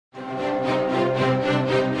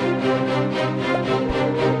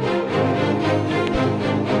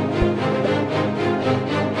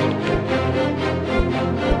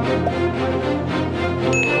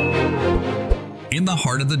In the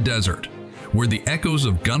heart of the desert, where the echoes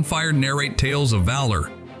of gunfire narrate tales of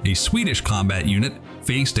valor, a Swedish combat unit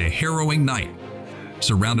faced a harrowing night.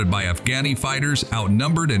 Surrounded by Afghani fighters,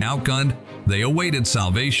 outnumbered and outgunned, they awaited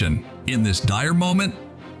salvation. In this dire moment,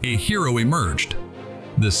 a hero emerged.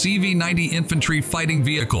 The CV-90 Infantry Fighting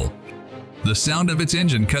Vehicle. The sound of its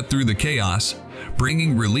engine cut through the chaos,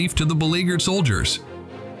 bringing relief to the beleaguered soldiers.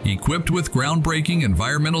 Equipped with groundbreaking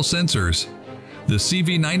environmental sensors, the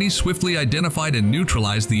CV-90 swiftly identified and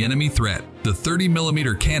neutralized the enemy threat. The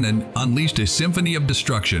 30mm cannon unleashed a symphony of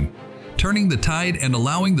destruction, turning the tide and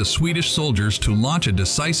allowing the Swedish soldiers to launch a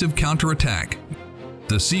decisive counterattack.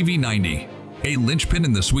 The CV-90, a linchpin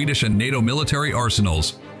in the Swedish and NATO military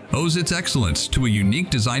arsenals, owes its excellence to a unique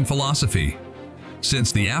design philosophy.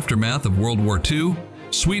 Since the aftermath of World War II,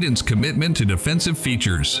 Sweden's commitment to defensive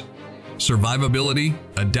features, survivability,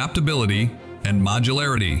 adaptability, and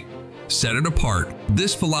modularity set it apart.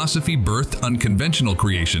 This philosophy birthed unconventional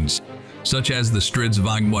creations, such as the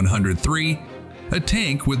Stridsvagn 103, a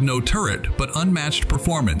tank with no turret but unmatched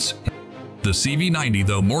performance. The CV-90,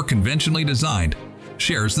 though more conventionally designed,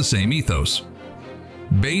 shares the same ethos.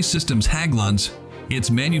 Bay Systems Hägglunds,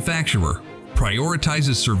 its manufacturer,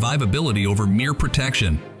 prioritizes survivability over mere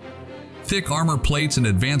protection. Thick armor plates and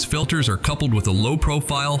advanced filters are coupled with a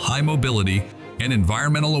low-profile, high mobility, and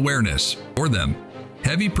environmental awareness. For them,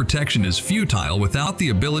 heavy protection is futile without the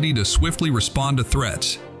ability to swiftly respond to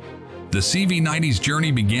threats. The CV-90's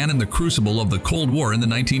journey began in the crucible of the Cold War in the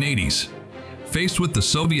 1980s. Faced with the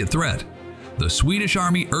Soviet threat, the Swedish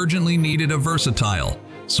Army urgently needed a versatile,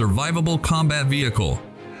 survivable combat vehicle.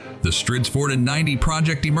 The Stridsvagn 90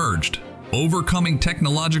 project emerged, overcoming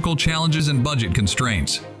technological challenges and budget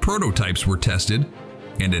constraints. Prototypes were tested,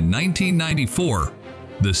 and in 1994,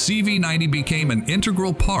 the CV-90 became an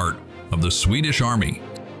integral part of the Swedish Army.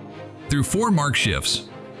 Through 4 mark shifts,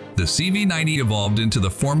 the CV-90 evolved into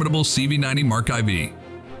the formidable CV-90 Mark IV.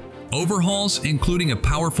 Overhauls, including a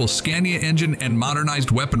powerful Scania engine and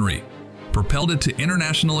modernized weaponry, propelled it to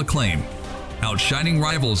international acclaim, outshining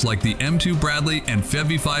rivals like the M2 Bradley and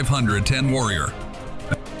Fevi 510 Warrior.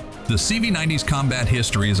 The CV-90's combat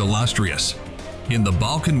history is illustrious. In the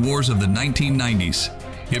Balkan Wars of the 1990s,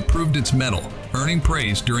 it proved its mettle, earning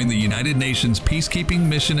praise during the United Nations peacekeeping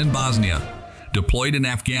mission in Bosnia. Deployed in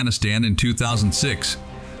Afghanistan in 2006,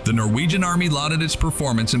 the Norwegian Army lauded its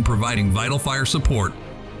performance in providing vital fire support.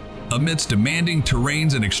 Amidst demanding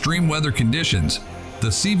terrains and extreme weather conditions, the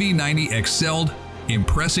CV-90 excelled,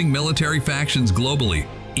 impressing military factions globally,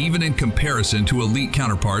 even in comparison to elite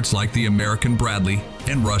counterparts like the American Bradley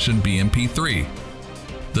and Russian BMP-3.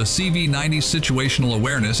 The CV-90's situational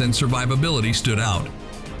awareness and survivability stood out,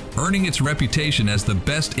 earning its reputation as the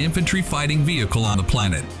best infantry fighting vehicle on the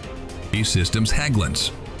planet. Bay Systems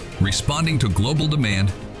Hägglunds, responding to global demand,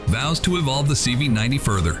 vows to evolve the CV-90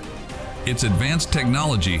 further. Its advanced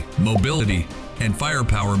technology, mobility, and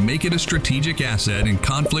firepower make it a strategic asset in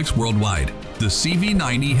conflicts worldwide. The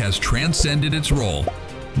CV-90 has transcended its role,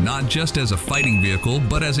 not just as a fighting vehicle,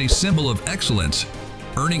 but as a symbol of excellence,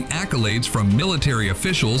 earning accolades from military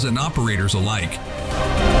officials and operators alike.